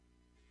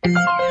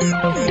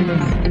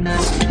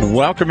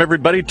Welcome,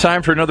 everybody.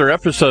 Time for another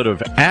episode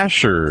of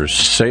Asher's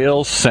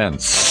Sales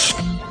Sense.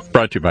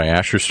 Brought to you by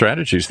Asher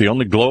Strategies, the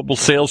only global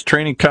sales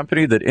training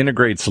company that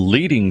integrates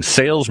leading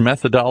sales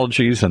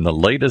methodologies and the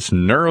latest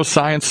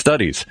neuroscience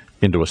studies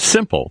into a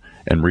simple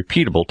and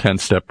repeatable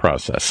 10-step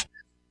process.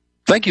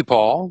 Thank you,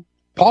 Paul.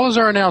 Paul is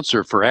our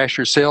announcer for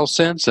Asher Sales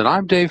Sense, and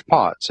I'm Dave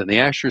Potts in the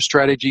Asher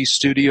Strategies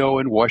studio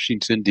in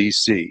Washington,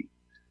 D.C.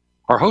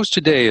 Our host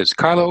today is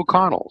Kyla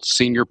O'Connell,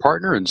 Senior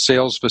Partner and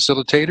Sales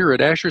Facilitator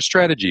at Asher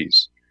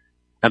Strategies.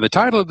 And the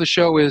title of the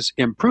show is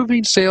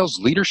Improving Sales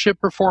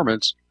Leadership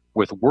Performance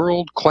with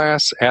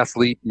World-Class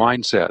Athlete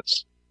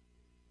Mindsets.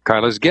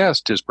 Kyla's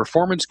guest is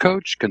performance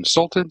coach,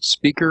 consultant,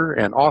 speaker,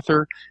 and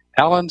author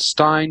Alan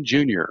Stein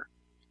Jr.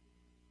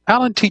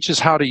 Alan teaches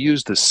how to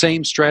use the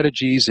same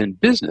strategies in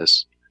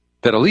business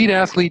that elite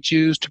athletes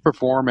use to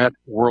perform at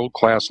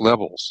world-class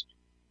levels.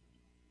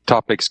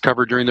 Topics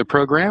covered during the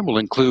program will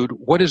include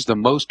what is the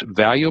most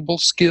valuable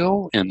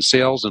skill in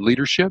sales and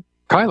leadership.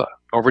 Kyla,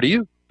 over to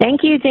you.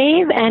 Thank you,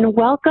 Dave, and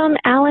welcome,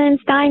 Alan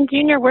Stein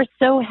Jr. We're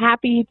so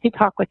happy to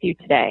talk with you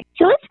today.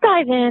 So let's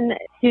dive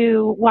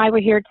into why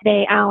we're here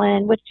today,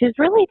 Alan, which is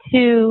really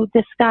to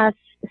discuss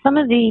some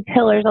of the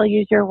pillars, I'll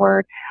use your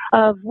word,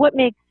 of what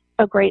makes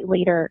a great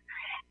leader.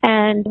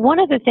 And one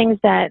of the things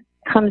that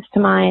comes to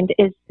mind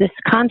is this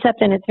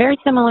concept, and it's very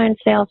similar in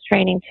sales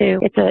training too.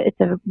 It's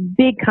a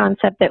big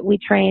concept that we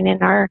train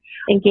in our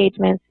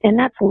engagements, and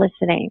that's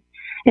listening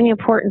and the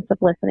importance of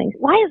listening.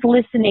 Why is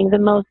listening the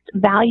most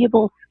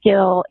valuable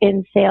skill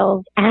in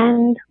sales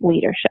and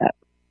leadership?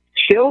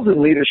 Sales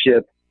and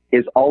leadership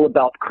is all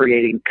about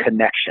creating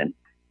connection.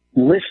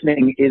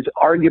 Listening is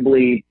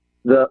arguably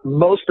the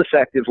most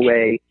effective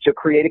way to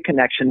create a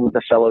connection with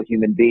a fellow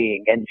human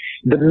being. And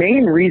the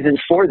main reason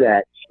for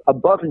that,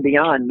 above and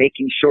beyond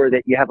making sure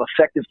that you have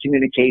effective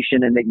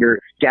communication and that you're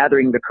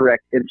gathering the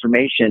correct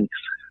information,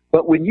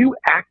 but when you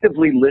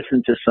actively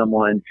listen to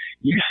someone,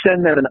 you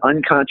send them an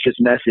unconscious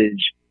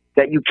message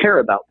that you care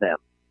about them,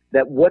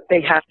 that what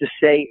they have to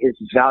say is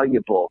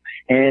valuable.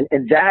 And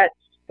that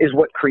is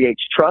what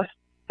creates trust.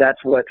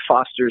 That's what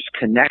fosters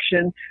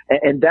connection.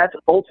 And that's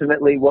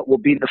ultimately what will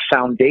be the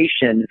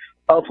foundation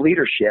of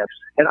leadership.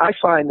 And I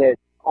find that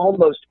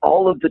almost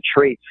all of the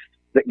traits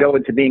that go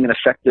into being an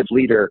effective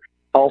leader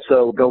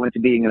also go into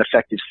being an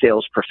effective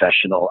sales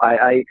professional.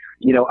 I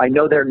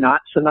know they're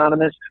not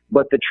synonymous,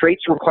 but the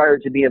traits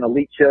required to be an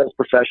elite sales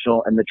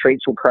professional and the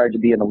traits required to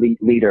be an elite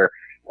leader,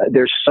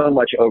 there's so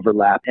much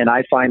overlap. And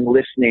I find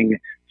listening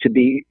to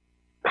be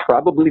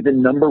probably the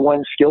number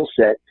one skill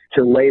set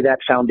to lay that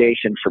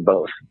foundation for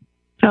both.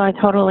 Oh, I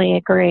totally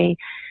agree.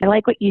 I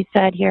like what you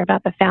said here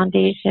about the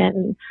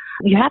foundation.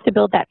 You have to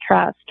build that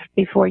trust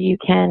before you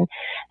can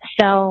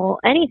sell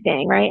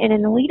anything, right? And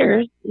in the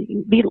leaders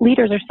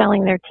are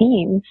selling their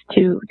teams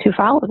to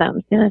follow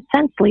them. In a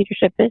sense,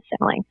 leadership is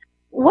selling.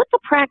 What's a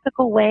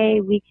practical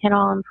way we can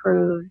all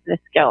improve the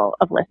skill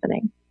of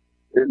listening?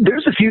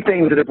 There's a few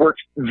things that have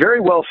worked very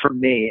well for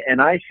me,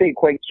 and I say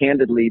quite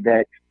candidly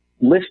that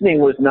listening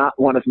was not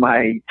one of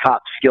my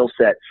top skill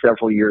sets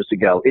several years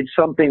ago. It's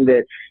something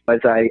that as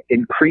I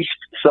increased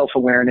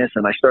self-awareness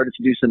and I started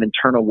to do some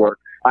internal work,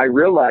 I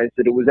realized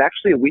that it was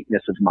actually a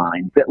weakness of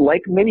mine, that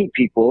like many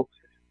people,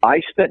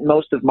 I spent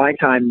most of my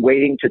time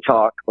waiting to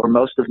talk or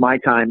most of my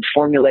time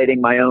formulating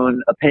my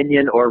own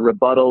opinion or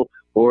rebuttal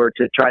or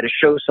to try to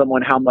show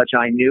someone how much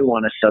I knew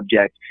on a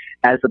subject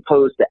as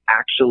opposed to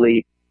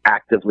actually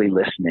actively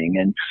listening.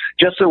 And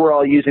just so we're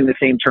all using the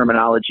same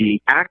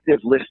terminology, active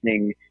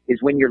listening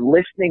is when you're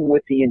listening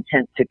with the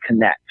intent to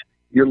connect.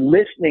 You're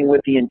listening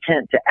with the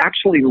intent to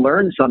actually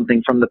learn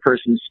something from the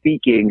person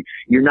speaking.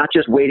 You're not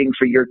just waiting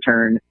for your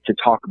turn to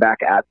talk back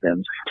at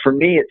them. For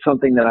me, it's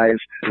something that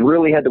I've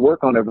really had to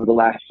work on over the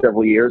last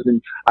several years.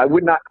 And I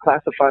would not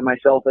classify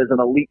myself as an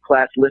elite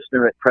class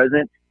listener at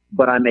present,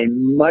 but I'm a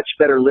much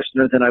better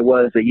listener than I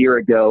was a year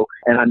ago.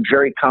 And I'm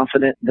very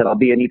confident that I'll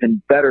be an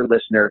even better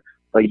listener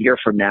a year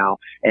from now.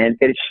 And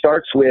it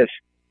starts with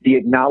the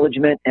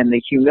acknowledgement and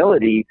the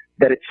humility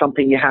that it's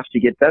something you have to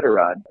get better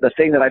on. The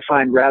thing that I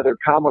find rather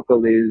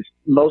comical is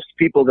most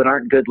people that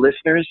aren't good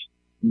listeners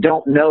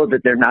don't know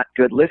that they're not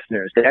good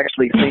listeners. They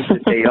actually think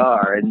that they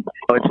are. And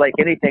it's like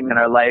anything in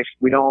our life,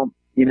 we don't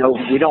know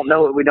what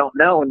we don't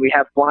know, and we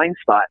have blind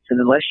spots. And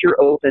unless you're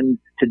open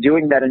to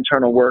doing that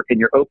internal work and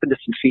you're open to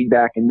some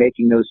feedback and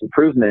making those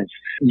improvements,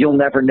 you'll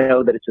never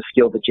know that it's a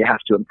skill that you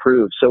have to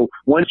improve. So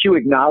once you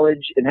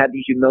acknowledge and have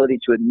the humility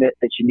to admit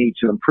that you need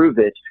to improve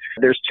it,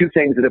 there's two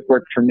things that have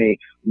worked for me.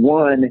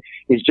 One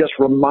is just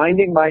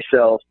reminding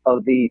myself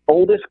of the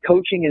oldest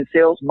coaching and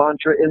sales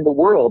mantra in the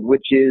world,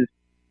 which is,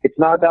 it's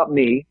not about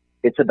me,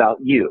 it's about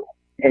you.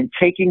 And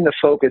taking the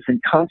focus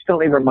and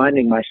constantly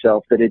reminding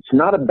myself that it's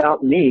not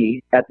about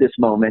me at this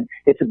moment,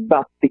 it's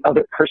about the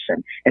other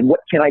person. And what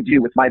can I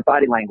do with my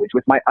body language,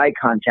 with my eye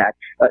contact,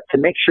 to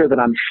make sure that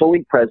I'm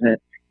fully present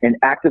and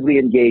actively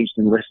engaged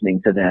in listening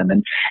to them.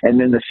 And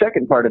then the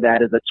second part of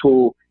that is a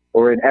tool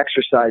or an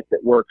exercise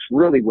that works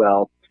really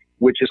well,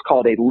 which is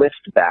called a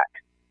lift back.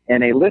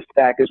 And a list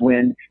back is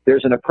when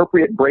there's an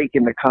appropriate break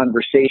in the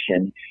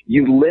conversation.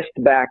 You list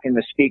back in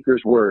the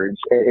speaker's words,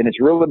 and it's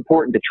real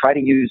important to try to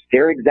use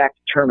their exact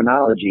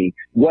terminology,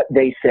 what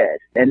they said.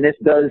 And this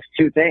does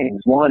two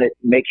things. One, it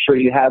makes sure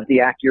you have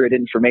the accurate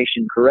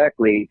information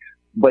correctly.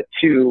 But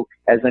two,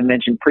 as I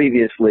mentioned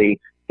previously,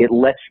 it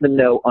lets them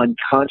know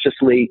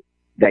unconsciously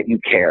that you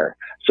care.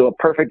 So a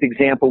perfect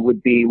example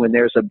would be when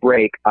there's a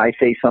break, I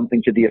say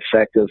something to the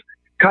effect of,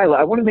 Kyla,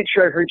 I want to make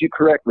sure I heard you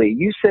correctly.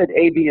 You said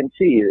A, B, and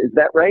C. Is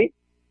that right?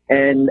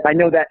 And I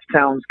know that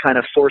sounds kind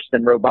of forced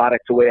and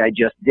robotic the way I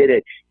just did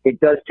it.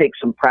 It does take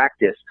some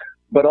practice.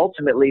 But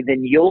ultimately,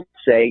 then you'll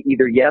say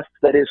either, yes,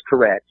 that is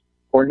correct,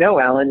 or no,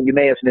 Alan, you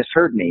may have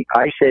misheard me.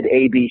 I said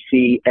A, B,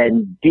 C,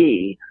 and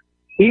D.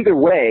 Either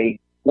way,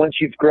 once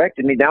you've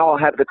corrected me, now I'll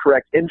have the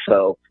correct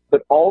info.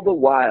 But all the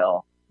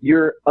while,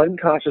 you're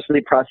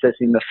unconsciously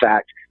processing the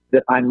fact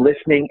that I'm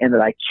listening and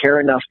that I care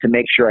enough to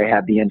make sure I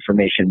have the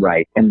information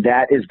right. And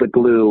that is the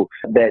glue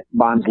that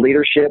bonds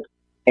leadership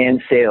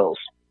and sales.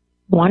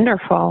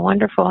 Wonderful,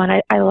 wonderful.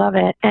 And I love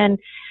it. And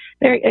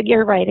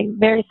you're right,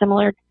 very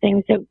similar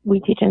things that we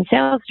teach in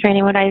sales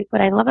training. What I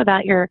love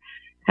about your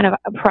kind of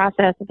a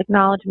process of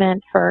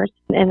acknowledgement first,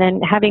 and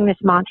then having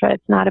this mantra,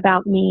 it's not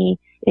about me,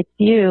 it's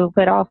you,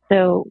 but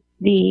also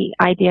the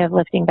idea of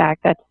lifting back.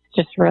 That's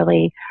just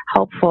really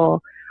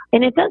helpful.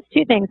 And it does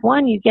two things.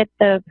 One, you get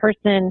the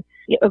person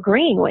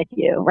agreeing with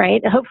you,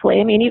 right?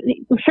 Hopefully. I mean,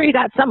 I'm sure you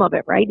got some of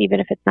it, right? Even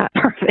if it's not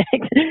perfect.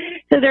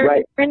 So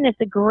they're in this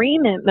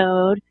agreement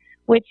mode,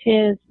 which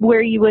is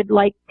where you would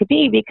like to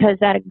be, because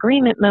that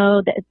agreement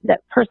mode,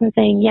 that person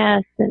saying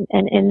yes and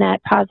in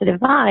that positive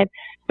vibe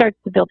starts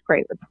to build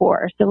great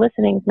rapport. So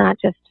listening is not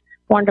just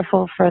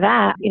wonderful for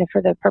that,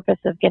 for the purpose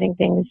of getting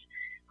things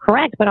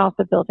correct, but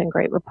also building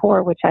great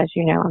rapport, which, as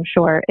you know, I'm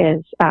sure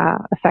is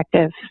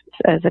effective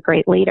as a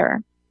great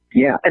leader.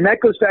 Yeah, and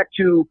that goes back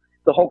to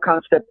the whole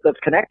concept of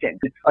connecting.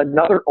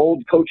 Another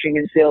old coaching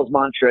and sales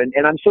mantra,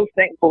 and I'm so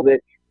thankful that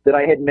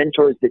I had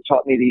mentors that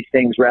taught me these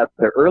things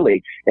rather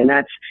early. And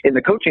that's, in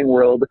the coaching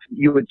world,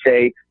 you would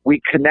say,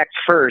 we connect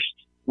first,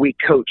 we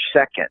coach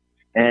second.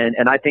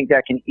 And I think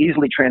that can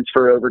easily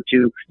transfer over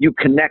to, you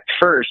connect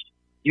first,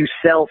 you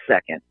sell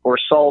second, or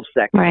solve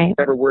second, right,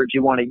 whatever words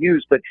you want to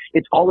use. But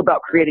it's all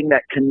about creating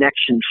that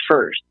connection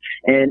first.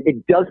 And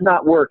it does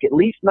not work, at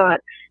least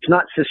it's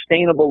not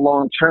sustainable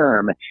long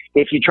term,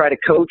 if you try to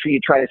coach or you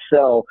try to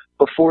sell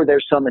before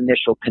there's some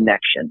initial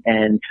connection.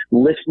 And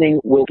listening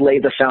will lay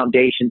the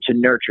foundation to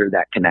nurture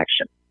that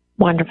connection.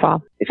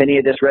 Wonderful. If any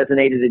of this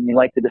resonated and you'd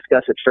like to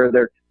discuss it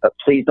further,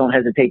 please don't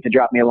hesitate to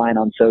drop me a line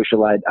on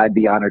social. I'd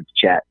be honored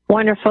to chat.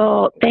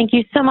 Wonderful. Thank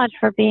you so much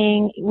for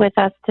being with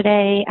us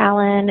today,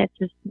 Alan. It's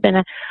just been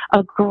a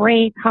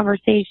great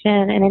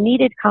conversation and a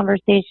needed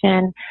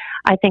conversation,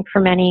 I think,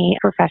 for many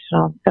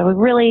professionals. So we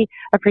really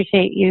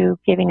appreciate you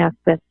giving us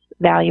this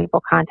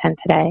valuable content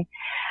today.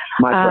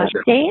 My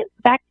pleasure. Dave,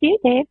 back to you,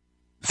 Dave.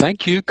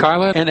 Thank you,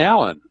 Kyla and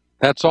Alan.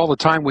 That's all the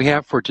time we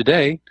have for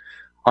today.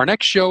 Our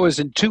next show is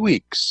in 2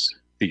 weeks.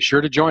 Be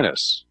sure to join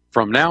us.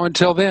 From now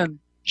until then,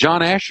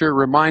 John Asher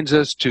reminds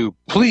us to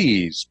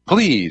please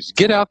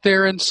get out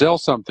there and sell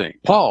something.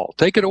 Paul,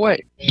 take it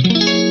away.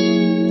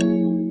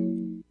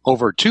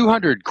 Over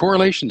 200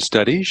 correlation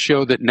studies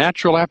show that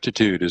natural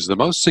aptitude is the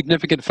most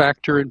significant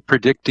factor in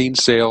predicting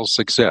sales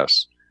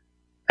success.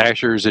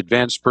 Asher's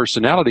Advanced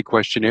Personality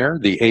Questionnaire,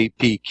 the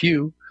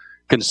APQ,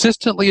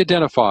 consistently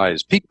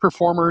identifies peak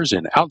performers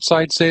in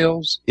outside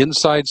sales,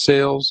 inside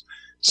sales,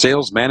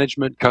 sales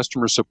management,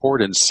 customer support,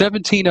 and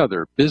 17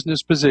 other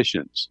business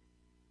positions.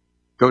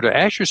 Go to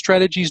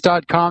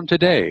AsherStrategies.com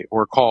today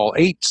or call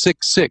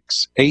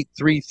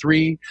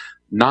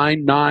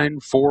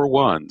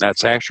 866-833-9941.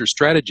 That's Asher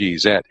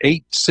Strategies at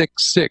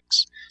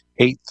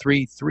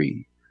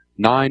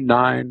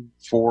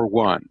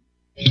 866-833-9941.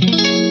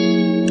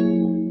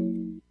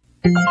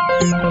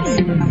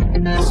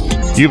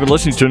 You've been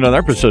listening to another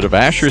episode of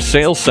Asher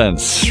Sales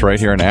Sense right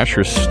here on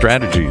Asher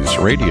Strategies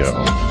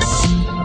Radio.